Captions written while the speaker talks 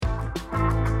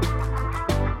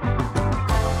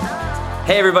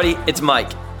Hey everybody, it's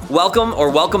Mike.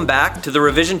 Welcome back to the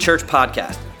Revision Church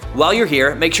podcast. While you're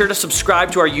here, make sure to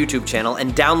subscribe to our YouTube channel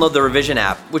and download the Revision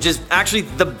app, which is actually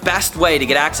the best way to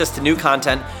get access to new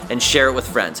content and share it with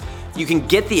friends. You can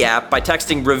get the app by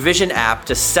texting Revision app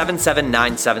to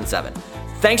 77977.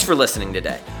 Thanks for listening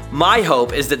today. My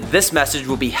hope is that this message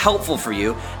will be helpful for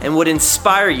you and would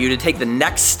inspire you to take the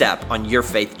next step on your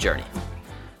faith journey.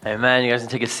 Amen. You guys can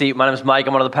take a seat. My name is Mike.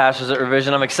 I'm one of the pastors at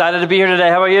Revision. I'm excited to be here today.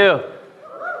 How about you?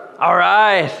 All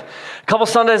right. A couple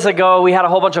Sundays ago, we had a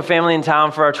whole bunch of family in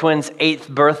town for our twins' 8th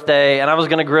birthday, and I was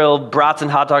going to grill brats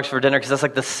and hot dogs for dinner because that's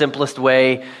like the simplest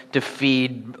way to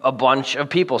feed a bunch of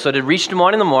people. So I did reach Des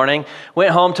Moines in the morning, went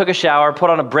home, took a shower, put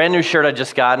on a brand new shirt I'd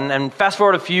just gotten, and fast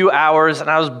forward a few hours, and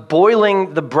I was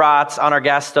boiling the brats on our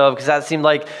gas stove because that seemed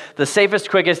like the safest,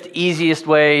 quickest, easiest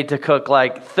way to cook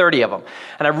like 30 of them.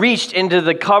 And I reached into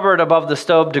the cupboard above the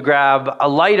stove to grab a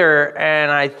lighter,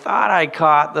 and I thought I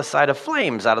caught the sight of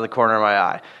flames out of the corner of my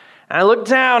eye. And I looked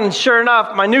down, and sure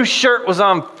enough, my new shirt was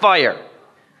on fire.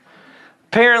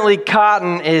 Apparently,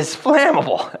 cotton is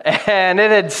flammable, and it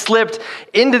had slipped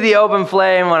into the open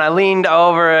flame when I leaned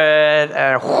over it,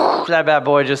 and whoosh, that bad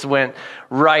boy just went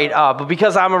right up. But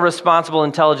because I'm a responsible,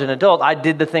 intelligent adult, I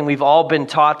did the thing we've all been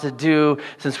taught to do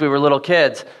since we were little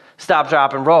kids: stop,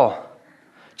 drop, and roll.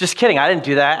 Just kidding, I didn't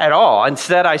do that at all.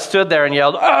 Instead, I stood there and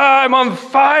yelled, I'm on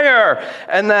fire!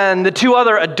 And then the two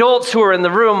other adults who were in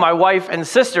the room, my wife and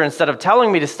sister, instead of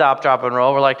telling me to stop, drop, and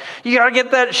roll, were like, you gotta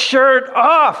get that shirt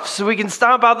off so we can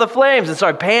stomp out the flames. And so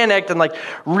I panicked and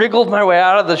wriggled my way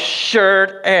out of the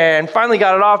shirt and finally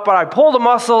got it off, but I pulled a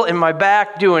muscle in my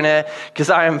back doing it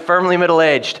because I am firmly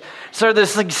middle-aged. So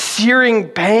this searing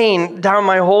pain down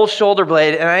my whole shoulder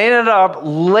blade, and I ended up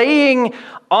laying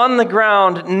on the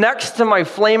ground next to my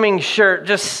flaming shirt,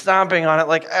 just stomping on it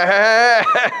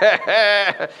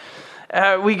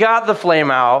we got the flame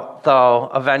out,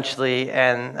 though, eventually,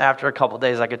 and after a couple of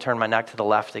days, I could turn my neck to the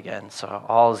left again, so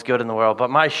all is good in the world. But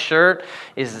my shirt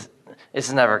is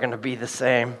never going to be the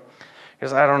same,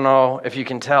 because I don't know if you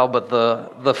can tell, but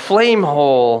the flame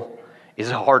hole is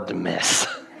hard to miss.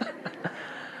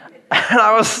 And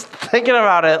I was thinking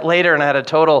about it later and I had a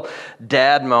total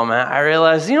dad moment. I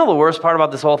realized, the worst part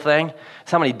about this whole thing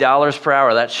is how many dollars per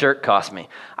hour that shirt cost me.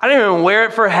 I didn't even wear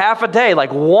it for half a day,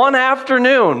 one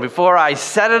afternoon before I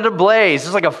set it ablaze.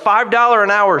 It was a $5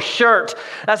 an hour shirt.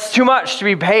 That's too much to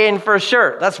be paying for a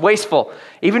shirt. That's wasteful.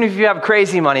 Even if you have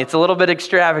crazy money, it's a little bit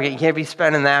extravagant. You can't be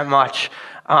spending that much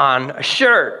on a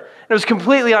shirt. It was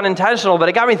completely unintentional, but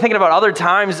it got me thinking about other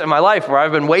times in my life where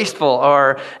I've been wasteful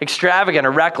or extravagant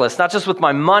or reckless, not just with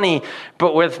my money,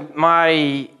 but with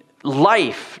my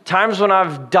life. Times when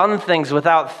I've done things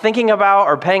without thinking about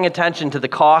or paying attention to the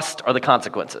cost or the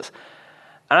consequences.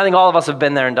 And I think all of us have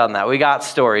been there and done that. We got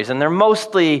stories, and they're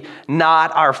mostly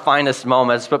not our finest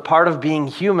moments, but part of being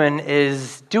human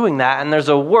is doing that, and there's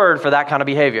a word for that kind of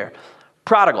behavior: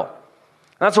 prodigal.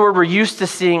 That's a word we're used to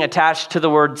seeing attached to the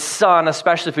word son,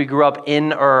 especially if we grew up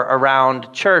in or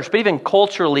around church. But even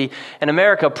culturally in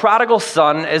America, prodigal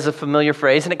son is a familiar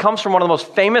phrase, and it comes from one of the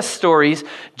most famous stories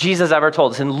Jesus ever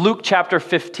told. It's in Luke chapter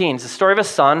 15. It's the story of a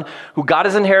son who got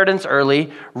his inheritance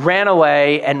early, ran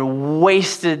away, and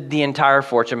wasted the entire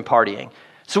fortune partying.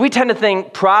 So we tend to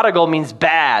think prodigal means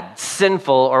bad,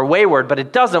 sinful, or wayward, but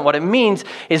it doesn't. What it means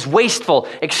is wasteful,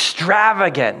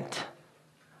 extravagant,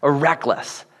 or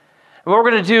reckless. And what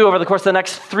we're going to do over the course of the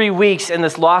next 3 weeks in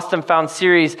this Lost and Found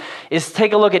series is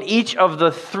take a look at each of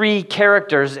the 3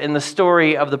 characters in the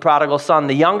story of the prodigal son: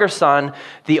 the younger son,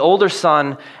 the older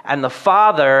son, and the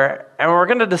father. And we're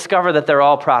going to discover that they're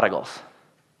all prodigals.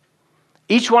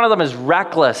 Each one of them is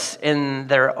reckless in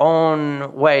their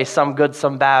own way, some good,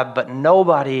 some bad, but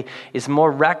nobody is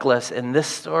more reckless in this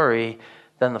story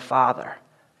than the father.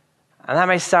 And that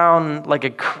may sound like a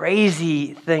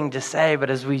crazy thing to say, but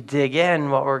as we dig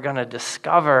in, what we're going to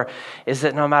discover is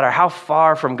that no matter how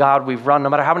far from God we've run, no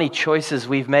matter how many choices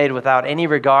we've made without any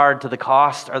regard to the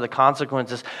cost or the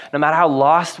consequences, no matter how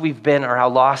lost we've been or how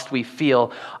lost we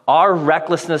feel, our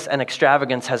recklessness and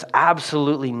extravagance has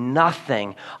absolutely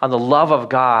nothing on the love of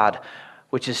God,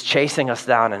 which is chasing us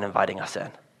down and inviting us in.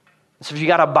 So if you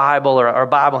got a Bible or a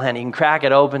Bible handy, you can crack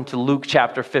it open to Luke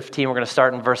chapter 15. We're going to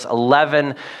start in verse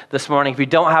 11 this morning. If you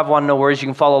don't have one, no worries. You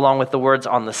can follow along with the words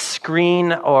on the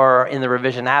screen or in the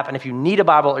Revision app. And if you need a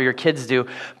Bible or your kids do,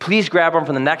 please grab one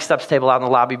from the Next Steps table out in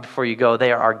the lobby before you go.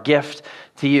 They are our gift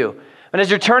to you. And as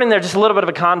you're turning there, just a little bit of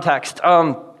a context.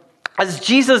 As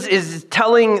Jesus is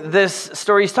telling this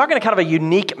story, he's talking to kind of a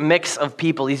unique mix of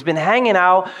people. He's been hanging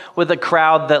out with a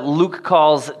crowd that Luke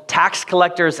calls tax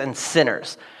collectors and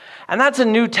sinners. And that's a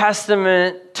New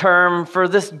Testament term for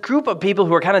this group of people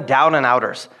who are kind of down and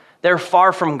outers. They're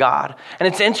far from God. And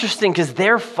it's interesting because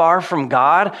they're far from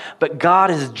God, but God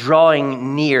is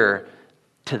drawing near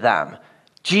to them.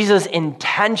 Jesus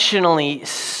intentionally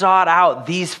sought out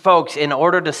these folks in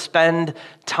order to spend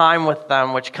time with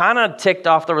them, which kind of ticked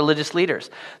off the religious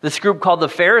leaders. This group called the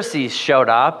Pharisees showed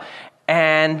up,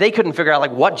 and they couldn't figure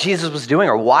out what Jesus was doing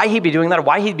or why he'd be doing that or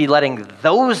why he'd be letting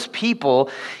those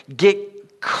people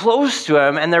get close to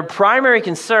him. And their primary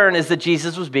concern is that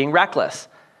Jesus was being reckless.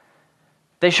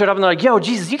 They showed up and they're like, yo,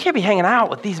 Jesus, you can't be hanging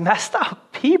out with these messed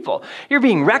up people. You're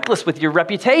being reckless with your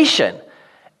reputation.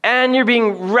 And you're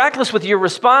being reckless with your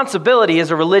responsibility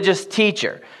as a religious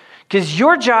teacher. Because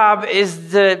your job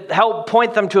is to help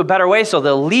point them to a better way so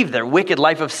they'll leave their wicked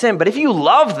life of sin. But if you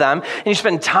love them and you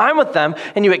spend time with them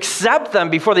and you accept them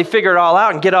before they figure it all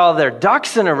out and get all their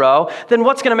ducks in a row, then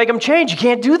what's going to make them change? You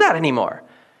can't do that anymore.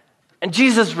 And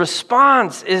Jesus'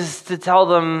 response is to tell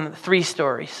them 3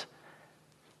 stories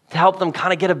to help them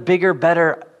kind of get a bigger,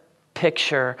 better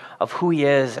picture of who he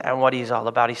is and what he's all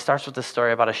about. He starts with the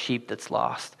story about a sheep that's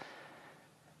lost.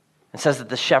 It says that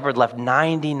the shepherd left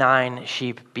 99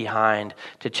 sheep behind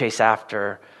to chase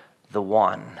after the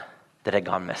one that had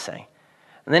gone missing.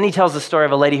 And then he tells the story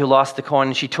of a lady who lost the coin,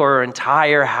 and she tore her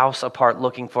entire house apart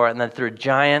looking for it, and then threw a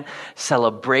giant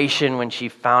celebration when she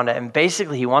found it. And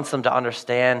basically, he wants them to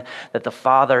understand that the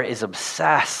Father is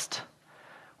obsessed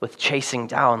with chasing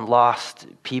down lost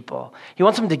people. He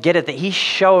wants them to get it that he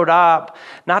showed up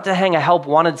not to hang a help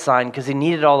wanted sign because he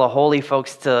needed all the holy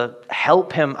folks to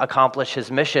help him accomplish his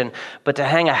mission, but to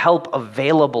hang a help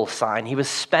available sign. He was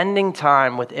spending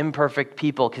time with imperfect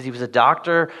people because he was a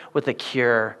doctor with a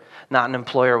cure, not an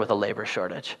employer with a labor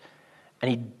shortage. And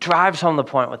he drives home the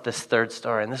point with this 3rd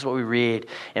story, and this is what we read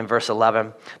in verse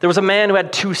 11. There was a man who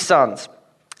had 2 sons.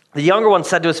 The younger one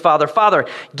said to his father, "Father,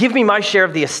 give me my share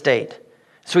of the estate."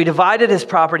 So he divided his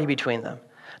property between them.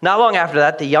 Not long after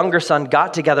that, the younger son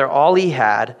got together all he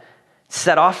had,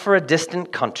 set off for a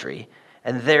distant country,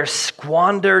 and there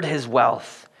squandered his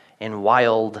wealth in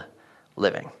wild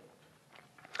living.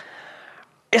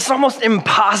 It's almost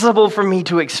impossible for me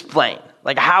to explain,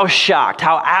 how shocked,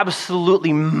 how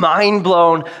absolutely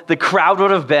mind-blown the crowd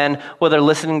would have been while they're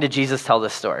listening to Jesus tell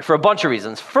this story, for a bunch of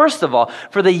reasons. First of all,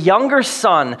 for the younger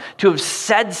son to have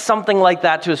said something like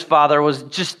that to his father was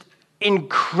just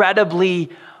incredibly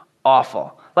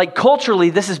awful. Culturally,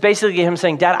 this is basically him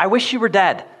saying, Dad, I wish you were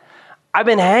dead. I've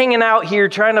been hanging out here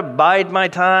trying to bide my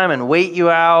time and wait you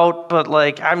out, but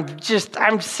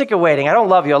I'm sick of waiting. I don't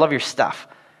love you. I love your stuff.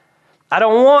 I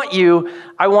don't want you.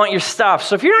 I want your stuff.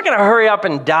 So if you're not going to hurry up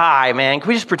and die, man, can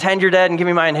we just pretend you're dead and give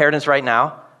me my inheritance right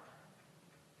now?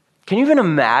 Can you even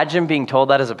imagine being told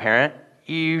that as a parent?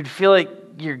 You'd feel like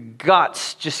your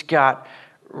guts just got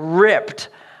ripped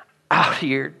out of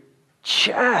your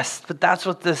chest. But that's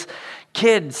what this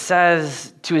kid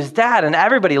says to his dad, and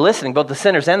everybody listening, both the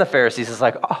sinners and the Pharisees, is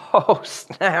like, oh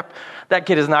snap, that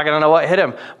kid is not going to know what hit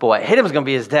him. But what hit him is going to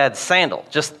be his dad's sandal.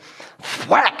 Just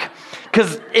whack.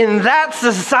 Because in that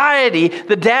society,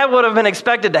 the dad would have been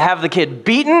expected to have the kid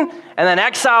beaten and then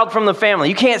exiled from the family.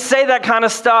 You can't say that kind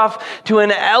of stuff to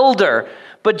an elder.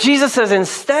 But Jesus says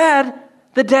instead,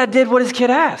 the dad did what his kid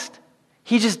asked.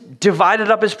 He just divided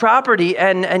up his property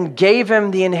and gave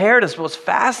him the inheritance. What's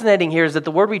fascinating here is that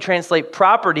the word we translate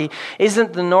property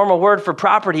isn't the normal word for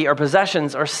property or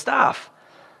possessions or stuff.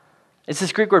 It's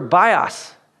this Greek word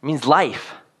bios. It means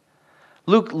life.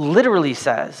 Luke literally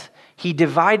says he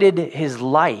divided his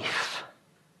life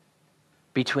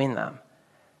between them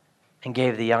and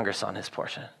gave the younger son his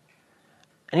portion.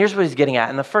 And here's what he's getting at.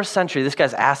 In the first century, this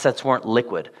guy's assets weren't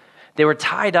liquid. They were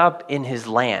tied up in his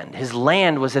land. His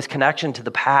land was his connection to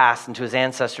the past and to his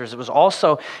ancestors. It was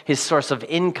also his source of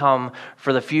income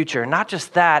for the future. Not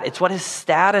just that, it's what his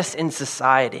status in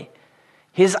society,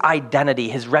 his identity,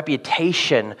 his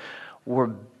reputation were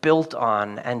built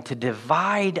on. And to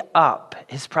divide up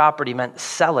his property meant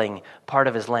selling part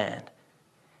of his land.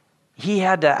 He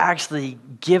had to actually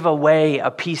give away a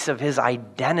piece of his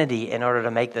identity in order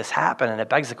to make this happen. And it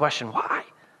begs the question, why?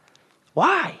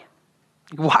 Why?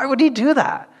 Why would he do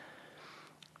that?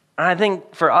 And I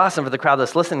think for us and for the crowd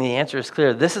that's listening, the answer is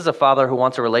clear. This is a father who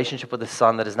wants a relationship with his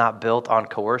son that is not built on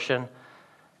coercion,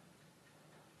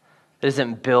 that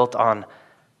isn't built on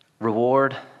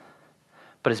reward,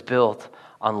 but is built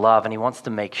on love. And he wants to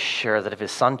make sure that if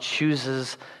his son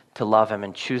chooses to love him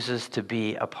and chooses to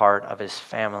be a part of his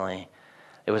family,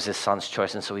 it was his son's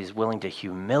choice. And so he's willing to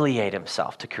humiliate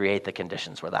himself to create the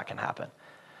conditions where that can happen.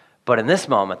 But in this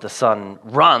moment, the son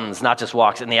runs, not just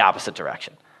walks in the opposite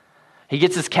direction. He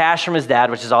gets his cash from his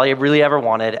dad, which is all he really ever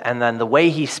wanted, and then the way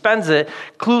he spends it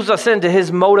clues us into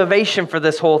his motivation for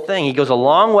this whole thing. He goes a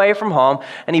long way from home,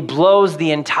 and he blows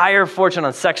the entire fortune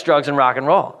on sex, drugs, and rock and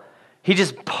roll. He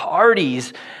just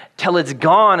parties till it's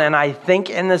gone, and I think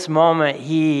in this moment,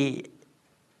 he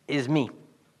is me.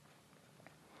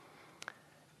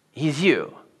 He's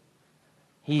you.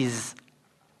 He's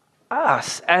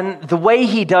us. And the way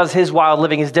he does his wild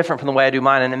living is different from the way I do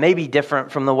mine, and it may be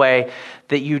different from the way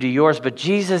that you do yours, but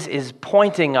Jesus is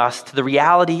pointing us to the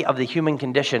reality of the human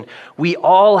condition. We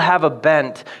all have a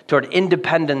bent toward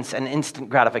independence and instant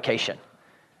gratification.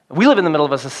 We live in the middle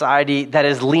of a society that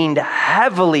has leaned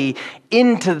heavily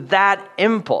into that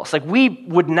impulse. Like, we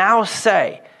would now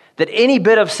say that any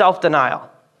bit of self-denial,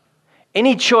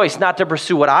 any choice not to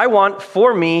pursue what I want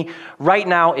for me right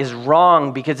now is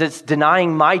wrong because it's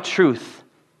denying my truth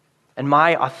and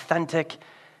my authentic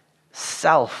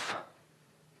self.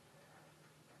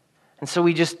 And so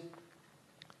we just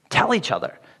tell each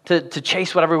other to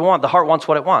chase whatever we want. The heart wants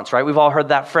what it wants, right? We've all heard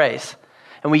that phrase.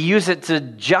 And we use it to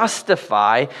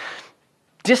justify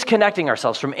disconnecting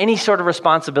ourselves from any sort of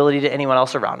responsibility to anyone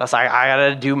else around us. I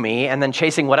gotta do me, and then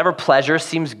chasing whatever pleasure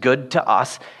seems good to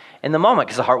us in the moment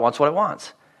because the heart wants what it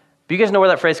wants. But you guys know where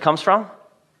that phrase comes from?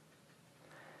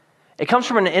 It comes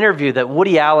from an interview that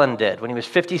Woody Allen did when he was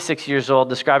 56 years old,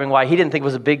 describing why he didn't think it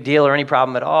was a big deal or any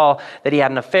problem at all that he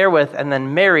had an affair with and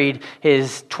then married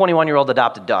his 21-year-old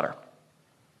adopted daughter.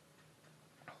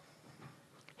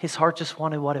 His heart just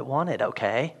wanted what it wanted,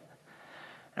 okay?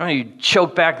 I don't know, you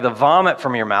choke back the vomit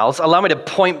from your mouths. Allow me to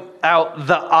point out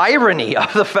the irony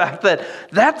of the fact that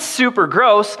that's super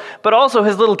gross, but also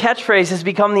his little catchphrase has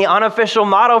become the unofficial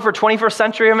motto for 21st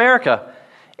century America.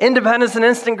 Independence and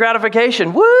instant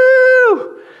gratification.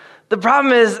 Woo! The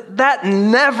problem is that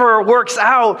never works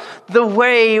out the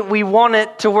way we want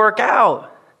it to work out.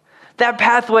 That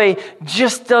pathway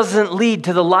just doesn't lead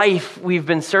to the life we've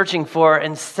been searching for.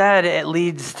 Instead, it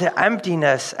leads to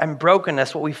emptiness and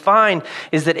brokenness. What we find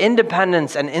is that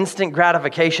independence and instant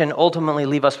gratification ultimately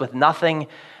leave us with nothing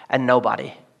and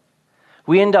nobody.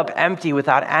 We end up empty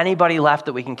without anybody left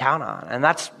that we can count on. And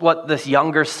that's what this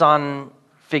younger son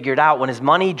figured out. When his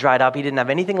money dried up, he didn't have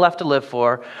anything left to live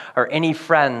for or any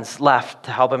friends left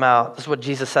to help him out. This is what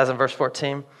Jesus says in verse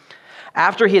 14.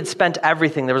 After he had spent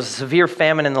everything, there was a severe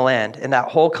famine in the land, in that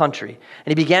whole country, and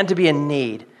he began to be in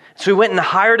need. So he went and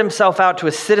hired himself out to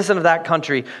a citizen of that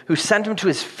country who sent him to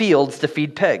his fields to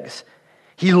feed pigs.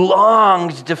 He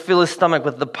longed to fill his stomach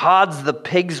with the pods the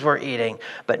pigs were eating,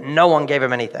 but no one gave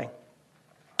him anything.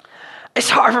 It's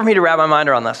hard for me to wrap my mind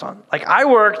around this one. Like, I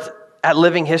worked at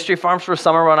Living History Farms for a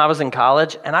summer when I was in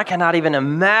college, and I cannot even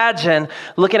imagine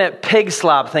looking at pig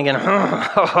slop thinking,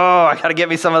 I gotta get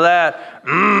me some of that.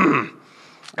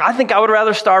 I think I would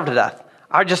rather starve to death.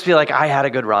 I'd just be like, I had a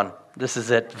good run. This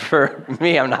is it for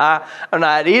me. I'm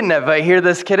not eating it, but here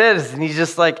this kid is. And he's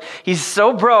just like, he's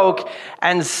so broke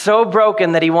and so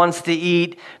broken that he wants to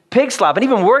eat pig slop. And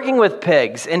even working with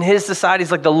pigs in his society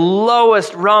is like the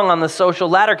lowest rung on the social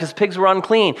ladder because pigs were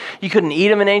unclean. You couldn't eat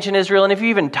them in ancient Israel. And if you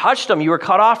even touched them, you were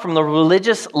cut off from the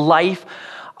religious life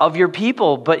of your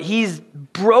people. But he's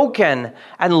broken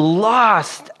and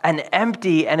lost and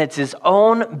empty, and it's his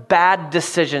own bad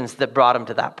decisions that brought him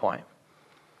to that point.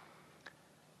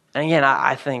 And again,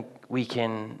 I think we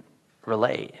can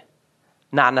relate,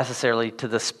 not necessarily to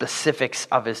the specifics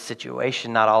of his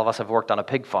situation. Not all of us have worked on a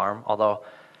pig farm, although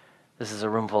this is a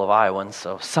room full of Iowans,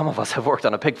 so some of us have worked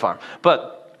on a pig farm.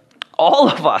 But all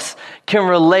of us can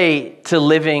relate to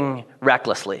living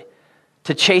recklessly,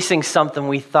 to chasing something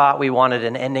we thought we wanted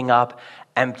and ending up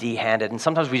empty-handed. And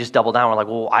sometimes we just double down. We're like,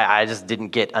 well, I just didn't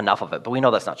get enough of it. But we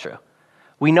know that's not true.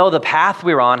 We know the path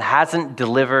we're on hasn't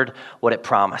delivered what it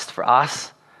promised for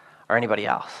us or anybody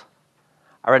else.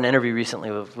 I read an interview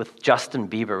recently with Justin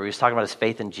Bieber where he was talking about his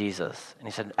faith in Jesus. And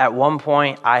he said, at one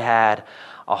point, I had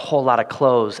a whole lot of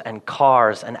clothes and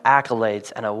cars and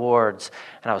accolades and awards,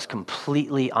 and I was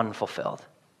completely unfulfilled.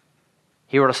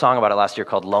 He wrote a song about it last year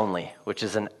called Lonely, which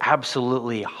is an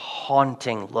absolutely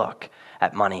haunting look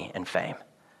at money and fame.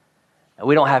 And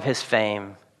we don't have his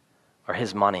fame or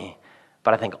his money,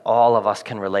 but I think all of us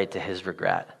can relate to his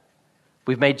regret.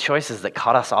 We've made choices that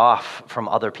cut us off from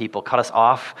other people, cut us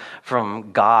off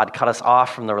from God, cut us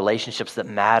off from the relationships that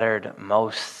mattered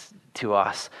most to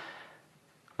us.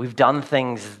 We've done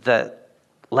things that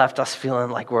left us feeling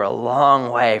like we're a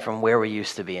long way from where we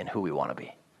used to be and who we want to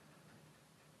be.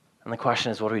 And the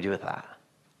question is, what do we do with that?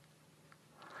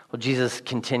 Well, Jesus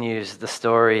continues the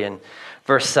story in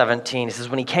verse 17. He says,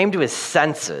 when he came to his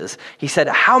senses, he said,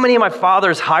 how many of my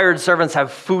father's hired servants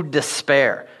have food to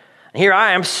spare? And here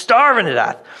I am starving to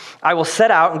death. I will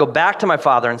set out and go back to my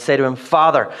father and say to him,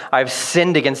 Father, I have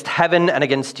sinned against heaven and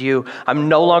against you. I'm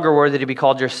no longer worthy to be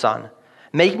called your son.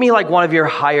 Make me like one of your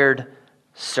hired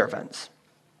servants.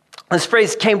 This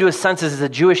phrase came to his senses as a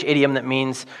Jewish idiom that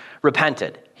means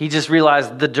repented. He just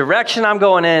realized the direction I'm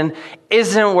going in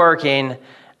isn't working.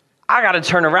 I got to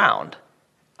turn around.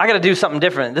 I got to do something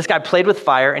different. This guy played with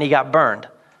fire and he got burned.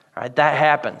 All right, that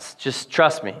happens. Just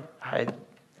trust me.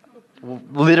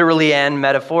 Literally and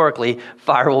metaphorically,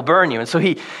 fire will burn you. And so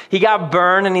he got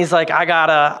burned and he's like, I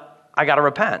gotta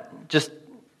repent. Just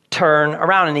turn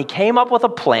around. And he came up with a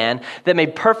plan that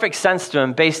made perfect sense to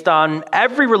him based on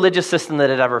every religious system that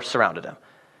had ever surrounded him.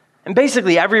 And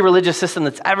basically every religious system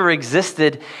that's ever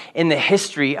existed in the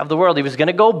history of the world. He was going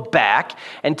to go back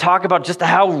and talk about just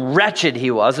how wretched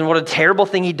he was and what a terrible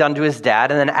thing he'd done to his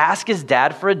dad, and then ask his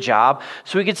dad for a job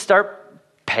so he could start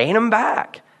paying him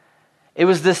back. It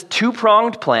was this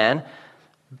two-pronged plan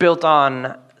built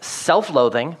on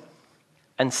self-loathing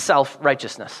and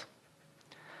self-righteousness.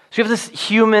 So you have this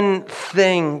human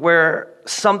thing where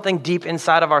something deep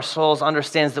inside of our souls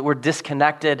understands that we're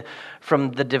disconnected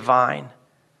from the divine.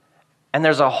 And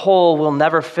there's a hole we'll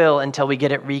never fill until we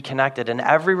get it reconnected. And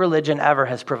every religion ever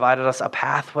has provided us a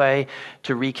pathway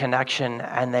to reconnection,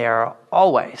 and they are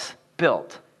always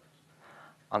built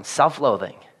on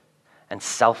self-loathing and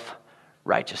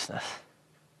self-righteousness.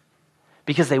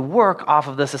 Because they work off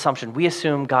of this assumption. We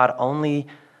assume God only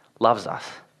loves us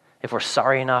if we're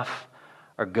sorry enough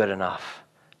or good enough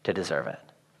to deserve it.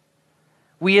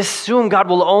 We assume God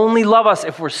will only love us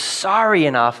if we're sorry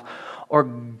enough or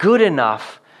good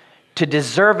enough to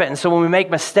deserve it. And so when we make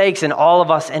mistakes, and all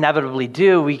of us inevitably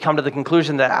do, we come to the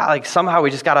conclusion that somehow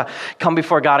we just got to come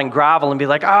before God and grovel and be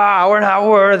like, we're not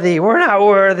worthy. We're not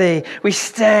worthy. We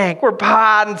stink. We're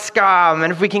pot and scum.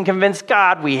 And if we can convince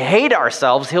God we hate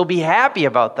ourselves, he'll be happy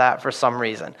about that for some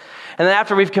reason. And then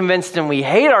after we've convinced him we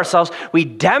hate ourselves, we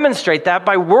demonstrate that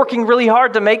by working really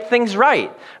hard to make things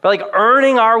right, by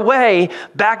earning our way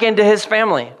back into his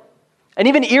family. And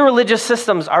even irreligious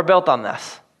systems are built on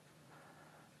this.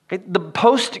 The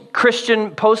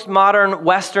post-Christian, post-modern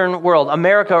Western world,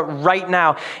 America right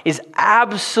now, is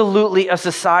absolutely a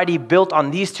society built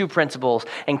on these two principles,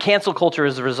 and cancel culture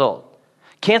is the result.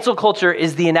 Cancel culture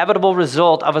is the inevitable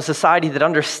result of a society that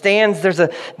understands there's a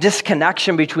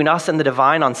disconnection between us and the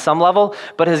divine on some level,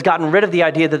 but has gotten rid of the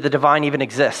idea that the divine even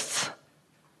exists.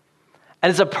 And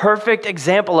it's a perfect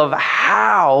example of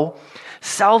how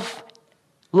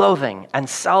self-loathing and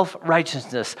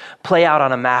self-righteousness play out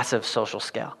on a massive social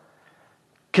scale.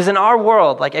 Because in our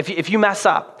world, if you mess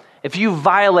up, if you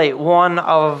violate one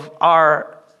of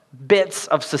our bits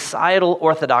of societal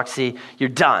orthodoxy, you're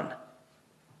done.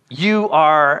 You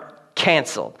are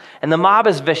canceled. And the mob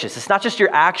is vicious. It's not just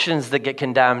your actions that get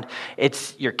condemned,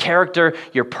 it's your character,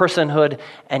 your personhood,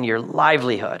 and your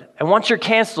livelihood. And once you're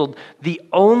canceled, the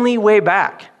only way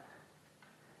back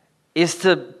is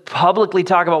to publicly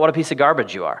talk about what a piece of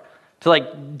garbage you are.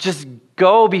 To just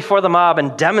go before the mob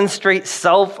and demonstrate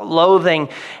self-loathing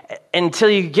until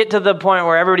you get to the point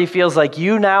where everybody feels like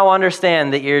you now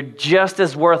understand that you're just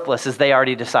as worthless as they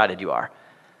already decided you are.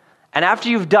 And after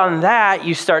you've done that,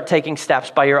 you start taking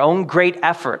steps by your own great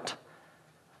effort,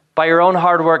 by your own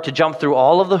hard work to jump through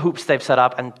all of the hoops they've set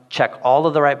up and check all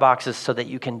of the right boxes so that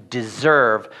you can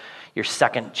deserve your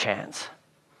second chance.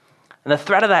 And the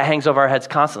threat of that hangs over our heads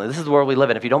constantly. This is the world we live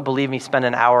in. If you don't believe me, spend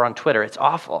an hour on Twitter. It's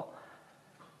awful.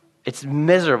 It's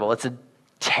miserable. It's a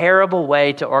terrible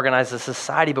way to organize a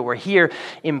society, but we're here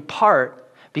in part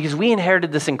because we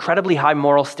inherited this incredibly high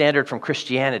moral standard from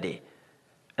Christianity.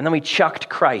 And then we chucked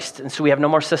Christ, and so we have no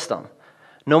more system,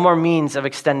 no more means of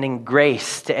extending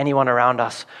grace to anyone around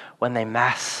us when they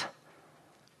mess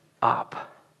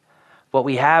up. What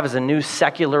we have is a new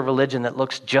secular religion that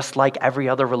looks just like every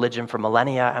other religion for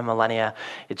millennia and millennia.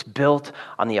 It's built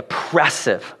on the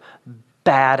oppressive,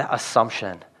 bad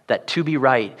assumption that to be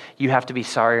right, you have to be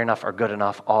sorry enough or good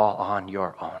enough all on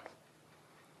your own.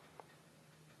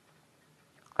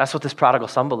 That's what this prodigal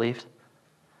son believed.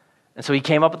 And so he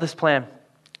came up with this plan.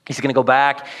 He's going to go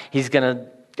back. He's going to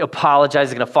apologize.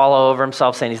 He's going to fall over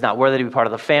himself, saying he's not worthy to be part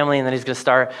of the family. And then he's going to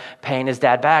start paying his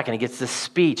dad back. And he gets this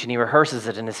speech, and he rehearses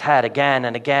it in his head again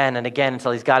and again and again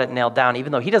until he's got it nailed down,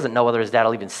 even though he doesn't know whether his dad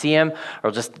will even see him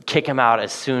or just kick him out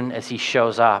as soon as he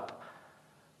shows up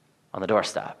on the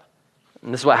doorstep.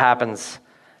 And this is what happens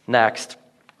next.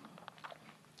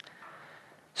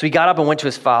 So he got up and went to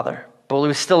his father. But while he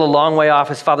was still a long way off,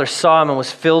 his father saw him and was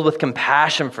filled with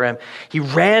compassion for him. He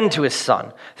ran to his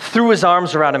son, threw his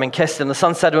arms around him and kissed him. The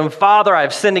son said to him, "Father, I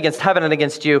have sinned against heaven and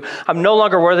against you. I'm no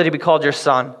longer worthy to be called your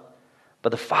son." But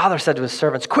the father said to his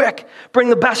servants, quick, bring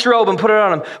the best robe and put it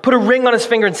on him. Put a ring on his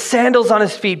finger and sandals on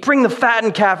his feet. Bring the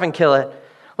fattened calf and kill it.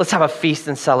 Let's have a feast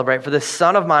and celebrate. For this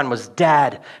son of mine was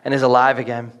dead and is alive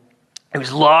again. He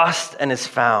was lost and is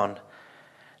found.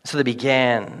 So they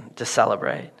began to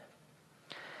celebrate.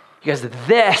 You guys,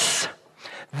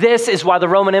 this is why the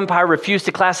Roman Empire refused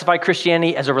to classify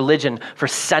Christianity as a religion for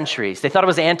centuries. They thought it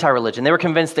was anti-religion. They were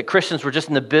convinced that Christians were just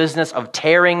in the business of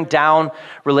tearing down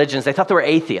religions. They thought they were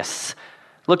atheists.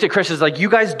 Looked at Christians like, you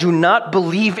guys do not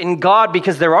believe in God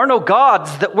because there are no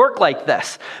gods that work like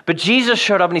this. But Jesus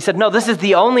showed up and he said, no, this is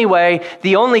the only way,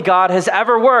 the only God has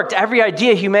ever worked. Every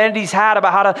idea humanity's had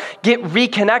about how to get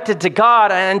reconnected to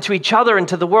God and to each other and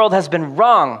to the world has been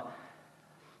wrong.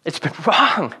 It's been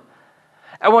wrong.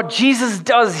 And what Jesus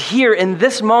does here in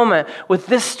this moment with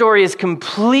this story is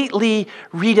completely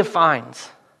redefines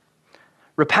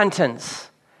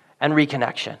repentance and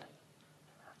reconnection.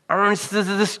 I remember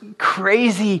this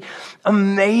crazy,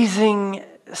 amazing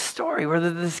story where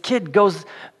this kid goes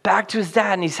back to his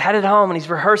dad and he's headed home and he's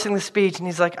rehearsing the speech and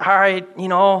he's like, all right,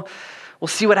 we'll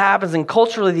see what happens. And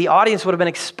culturally, the audience would have been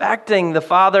expecting the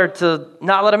father to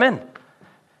not let him in.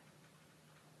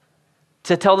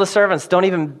 To tell the servants, don't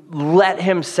even let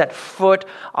him set foot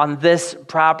on this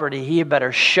property. He had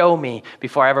better show me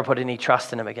before I ever put any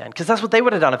trust in him again. Because that's what they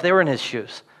would have done if they were in his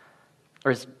shoes. Or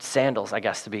his sandals, I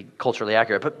guess, to be culturally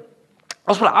accurate. But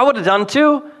that's what I would have done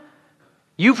too.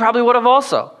 You probably would have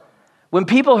also. When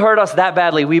people hurt us that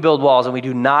badly, we build walls and we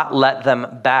do not let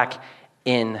them back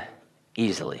in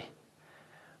easily.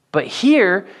 But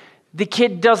here, the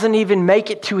kid doesn't even make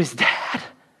it to his dad.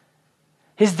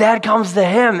 His dad comes to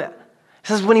him. It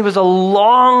says when he was a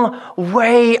long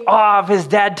way off, his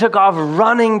dad took off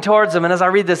running towards him. And as I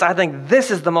read this, I think this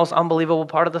is the most unbelievable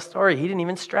part of the story. He didn't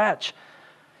even stretch.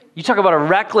 You talk about a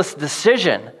reckless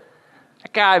decision.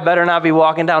 That guy better not be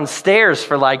walking downstairs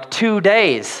for like 2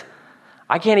 days.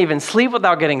 I can't even sleep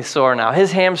without getting sore now.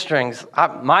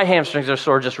 My hamstrings are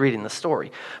sore just reading the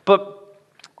story. But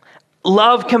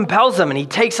love compels him, and he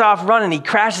takes off running. He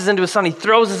crashes into his son. He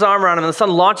throws his arm around him, and the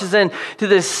son launches into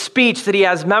this speech that he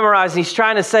has memorized, and he's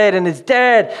trying to say it, and his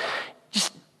dad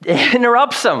just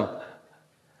interrupts him.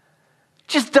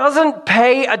 Just doesn't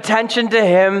pay attention to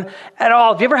him at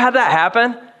all. Have you ever had that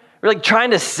happen? You're like trying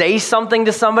to say something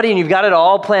to somebody, and you've got it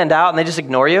all planned out, and they just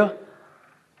ignore you?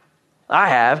 I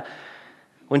have.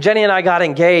 When Jenny and I got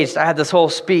engaged, I had this whole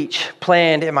speech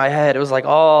planned in my head. It was like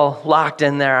all locked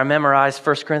in there. I memorized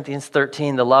 1 Corinthians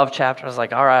 13, the love chapter. I was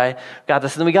like, all right, got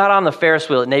this. And then we got on the Ferris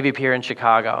wheel at Navy Pier in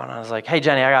Chicago. And I was like, hey,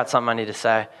 Jenny, I got something I need to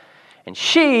say. And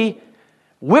she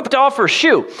whipped off her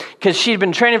shoe because she'd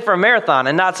been training for a marathon.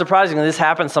 And not surprisingly, this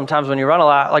happens sometimes when you run a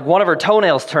lot. Like one of her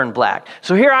toenails turned black.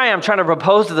 So here I am trying to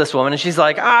propose to this woman. And she's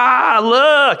like,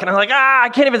 look. And I'm like, I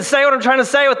can't even say what I'm trying to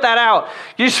say with that out.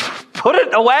 You just put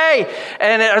it away.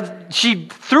 And she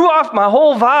threw off my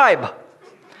whole vibe.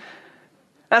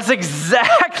 That's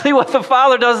exactly what the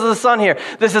father does to the son here.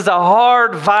 This is a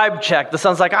hard vibe check. The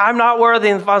son's like, I'm not worthy.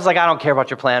 And the father's like, I don't care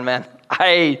about your plan, man.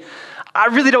 I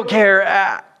really don't care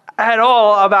at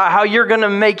all about how you're going to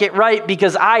make it right,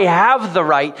 because I have the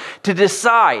right to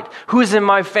decide who's in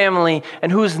my family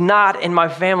and who's not in my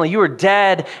family. You are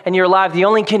dead and you're alive. The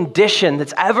only condition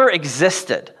that's ever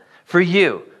existed for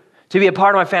you to be a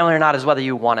part of my family or not is whether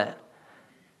you want it.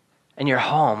 And you're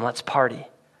home. Let's party.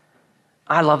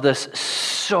 I love this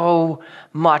so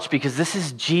much because this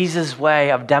is Jesus'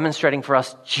 way of demonstrating for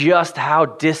us just how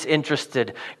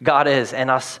disinterested God is and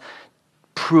us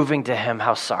proving to him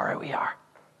how sorry we are.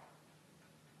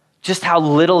 Just how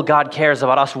little God cares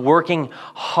about us working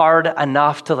hard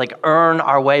enough to earn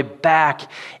our way back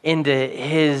into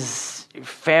his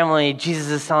family. Jesus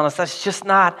is telling us that's just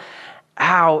not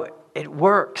how it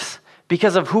works.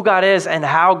 Because of who God is and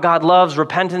how God loves,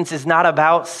 repentance is not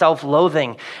about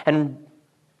self-loathing. And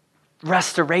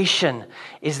restoration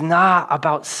is not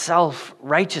about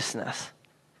self-righteousness.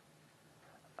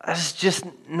 That's just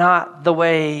not the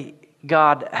way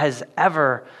God has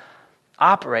ever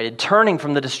operated. Turning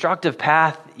from the destructive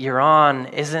path you're on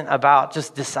isn't about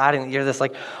just deciding that you're this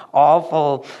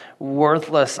awful,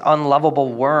 worthless,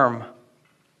 unlovable worm.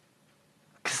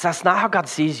 Because that's not how God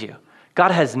sees you. God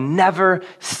has never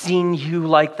seen you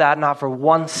like that, not for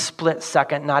one split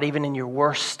second, not even in your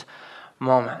worst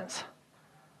moments.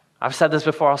 I've said this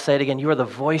before, I'll say it again. You are the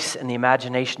voice and the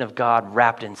imagination of God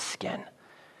wrapped in skin.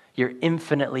 You're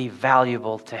infinitely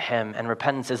valuable to him, and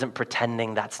repentance isn't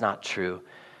pretending that's not true.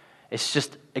 It's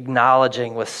just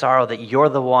acknowledging with sorrow that you're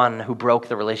the one who broke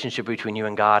the relationship between you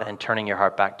and God and turning your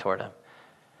heart back toward him.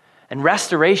 And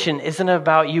restoration isn't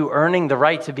about you earning the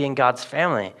right to be in God's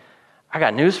family. I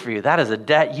got news for you. That is a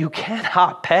debt you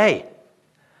cannot pay.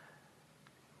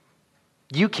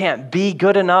 You can't be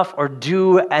good enough or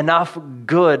do enough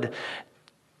good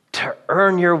to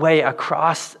earn your way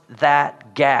across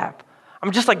that gap.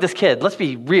 I'm just like this kid. Let's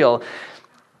be real.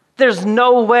 There's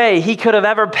no way he could have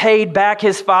ever paid back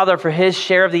his father for his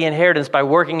share of the inheritance by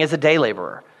working as a day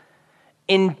laborer.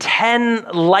 In 10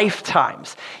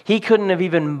 lifetimes, he couldn't have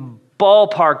even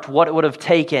ballparked what it would have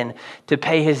taken to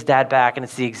pay his dad back, and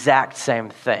it's the exact same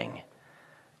thing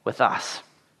with us.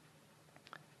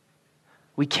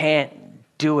 We can't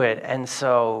do it, and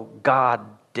so God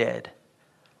did.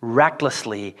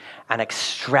 Recklessly and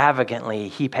extravagantly,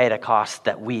 he paid a cost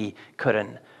that we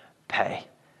couldn't pay.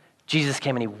 Jesus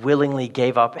came and he willingly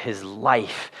gave up his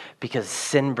life because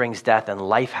sin brings death and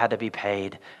life had to be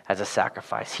paid as a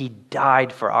sacrifice. He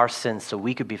died for our sins so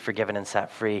we could be forgiven and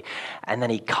set free. And then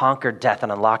he conquered death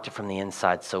and unlocked it from the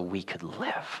inside so we could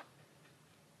live.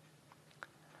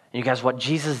 And you guys, what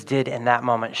Jesus did in that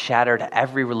moment shattered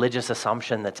every religious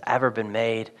assumption that's ever been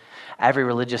made, every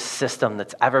religious system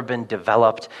that's ever been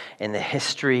developed in the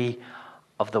history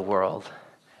of the world.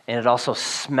 And it also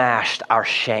smashed our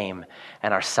shame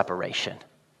and our separation.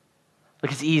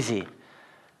 Look, it's easy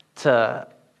to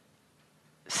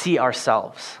see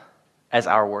ourselves as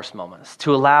our worst moments,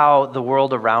 to allow the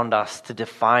world around us to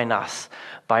define us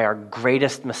by our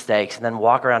greatest mistakes and then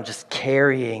walk around just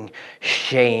carrying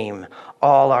shame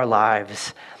all our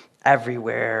lives,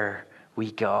 everywhere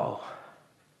we go.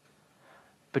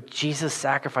 But Jesus'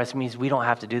 sacrifice means we don't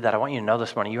have to do that. I want you to know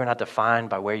this morning, you are not defined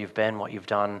by where you've been, what you've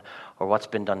done, or what's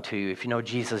been done to you. If you know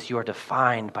Jesus, you are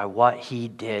defined by what he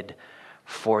did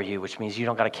for you, which means you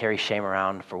don't got to carry shame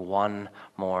around for one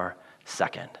more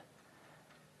second.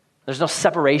 There's no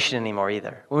separation anymore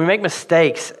either. When we make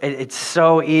mistakes, it's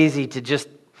so easy to just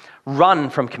run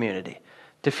from community,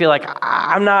 to feel like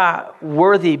I'm not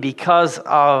worthy because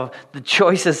of the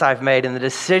choices I've made and the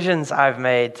decisions I've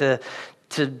made to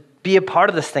be a part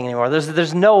of this thing anymore.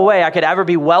 There's no way I could ever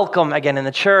be welcome again in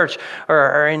the church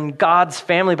or in God's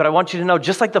family. But I want you to know,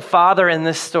 just like the Father in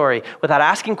this story, without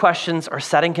asking questions or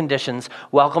setting conditions,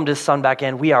 welcomed his Son back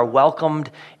in, we are welcomed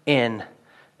in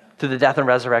through the death and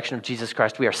resurrection of Jesus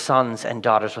Christ. We are sons and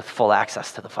daughters with full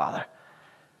access to the Father.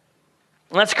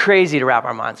 And that's crazy to wrap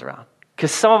our minds around,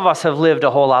 because some of us have lived a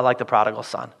whole lot like the prodigal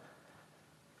son.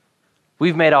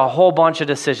 We've made a whole bunch of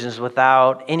decisions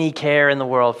without any care in the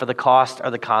world for the cost or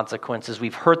the consequences.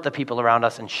 We've hurt the people around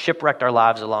us and shipwrecked our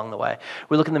lives along the way.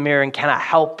 We look in the mirror and cannot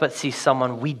help but see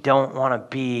someone we don't want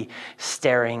to be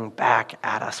staring back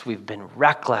at us. We've been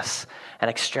reckless and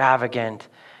extravagant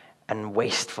and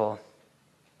wasteful.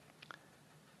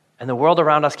 And the world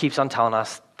around us keeps on telling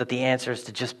us that the answer is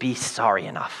to just be sorry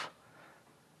enough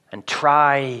and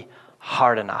try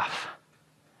hard enough.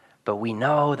 But we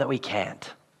know that we can't.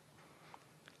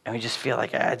 And we just feel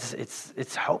like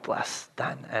it's hopeless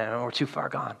then, and we're too far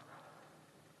gone.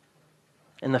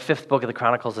 In the 5th book of the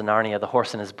Chronicles of Narnia, The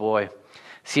Horse and His Boy,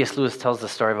 C.S. Lewis tells the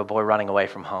story of a boy running away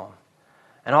from home.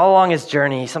 And all along his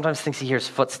journey, he sometimes thinks he hears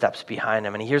footsteps behind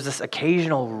him, and he hears this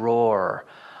occasional roar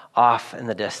off in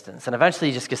the distance. And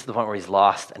eventually he just gets to the point where he's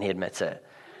lost, and he admits it.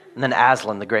 And then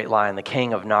Aslan, the great lion, the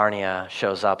king of Narnia,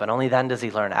 shows up, and only then does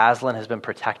he learn Aslan has been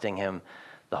protecting him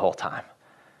the whole time.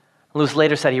 Lewis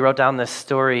later said he wrote down this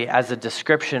story as a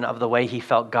description of the way he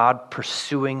felt God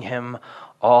pursuing him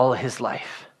all his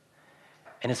life.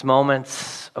 In his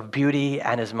moments of beauty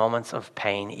and his moments of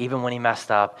pain, even when he messed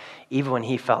up, even when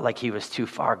he felt like he was too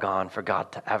far gone for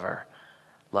God to ever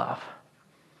love.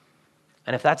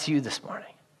 And if that's you this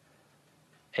morning,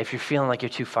 if you're feeling like you're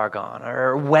too far gone,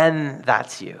 or when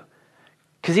that's you,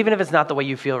 because even if it's not the way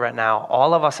you feel right now,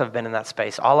 all of us have been in that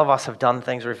space. All of us have done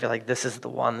things where we feel like this is the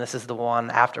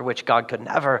one after which God could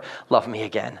never love me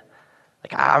again.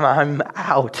 Like I'm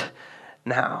out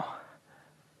now.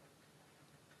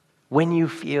 When you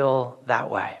feel that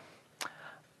way,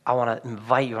 I want to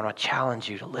invite you, I want to challenge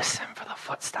you to listen for the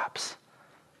footsteps.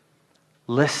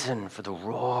 Listen for the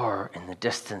roar in the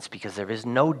distance, because there is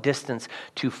no distance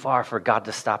too far for God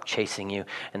to stop chasing you,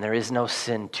 and there is no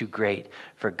sin too great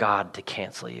for God to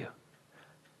cancel you.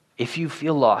 If you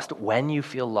feel lost, when you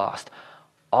feel lost,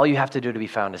 all you have to do to be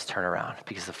found is turn around,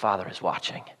 because the Father is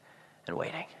watching and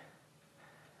waiting.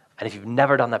 And if you've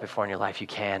never done that before in your life, you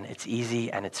can. It's easy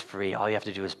and it's free. All you have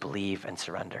to do is believe and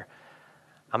surrender.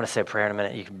 I'm going to say a prayer in a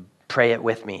minute. You can pray it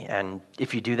with me. And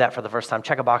if you do that for the first time,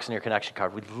 check a box in your connection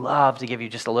card. We'd love to give you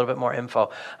just a little bit more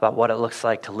info about what it looks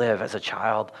like to live as a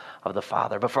child of the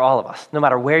Father. But for all of us, no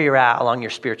matter where you're at along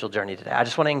your spiritual journey today, I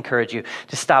just want to encourage you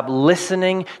to stop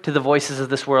listening to the voices of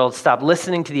this world. Stop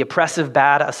listening to the oppressive,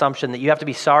 bad assumption that you have to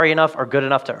be sorry enough or good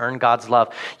enough to earn God's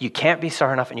love. You can't be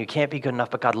sorry enough and you can't be good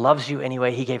enough, but God loves you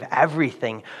anyway. He gave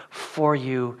everything for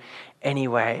you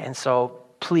anyway. And so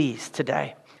please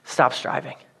today, stop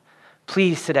striving.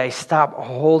 Please today, stop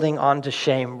holding on to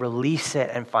shame. Release it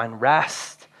and find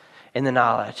rest in the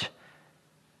knowledge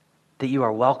that you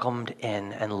are welcomed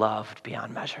in and loved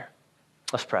beyond measure.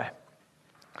 Let's pray.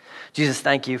 Jesus,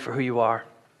 thank you for who you are.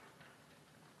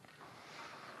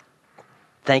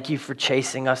 Thank you for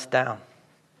chasing us down.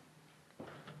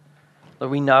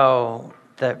 Lord, we know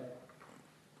that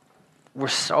we're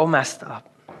so messed up.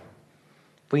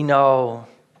 We know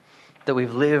that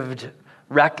we've lived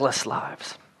reckless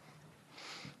lives,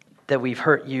 that we've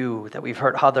hurt you, that we've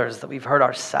hurt others, that we've hurt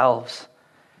ourselves.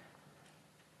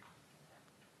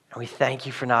 And we thank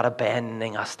you for not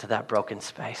abandoning us to that broken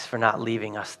space, for not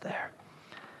leaving us there.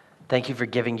 Thank you for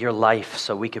giving your life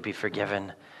so we could be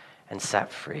forgiven and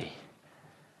set free.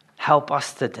 Help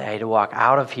us today to walk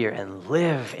out of here and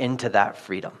live into that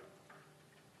freedom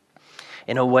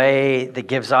in a way that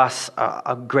gives us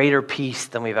a greater peace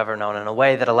than we've ever known, in a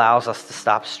way that allows us to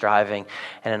stop striving,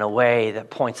 and in a way that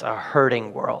points a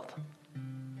hurting world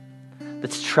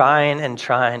that's trying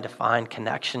to find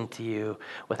connection to you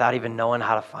without even knowing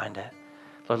how to find it.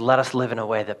 Lord, let us live in a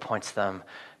way that points them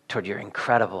toward your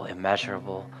incredible,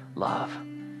 immeasurable love.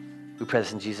 We pray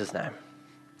this in Jesus' name.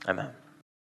 Amen.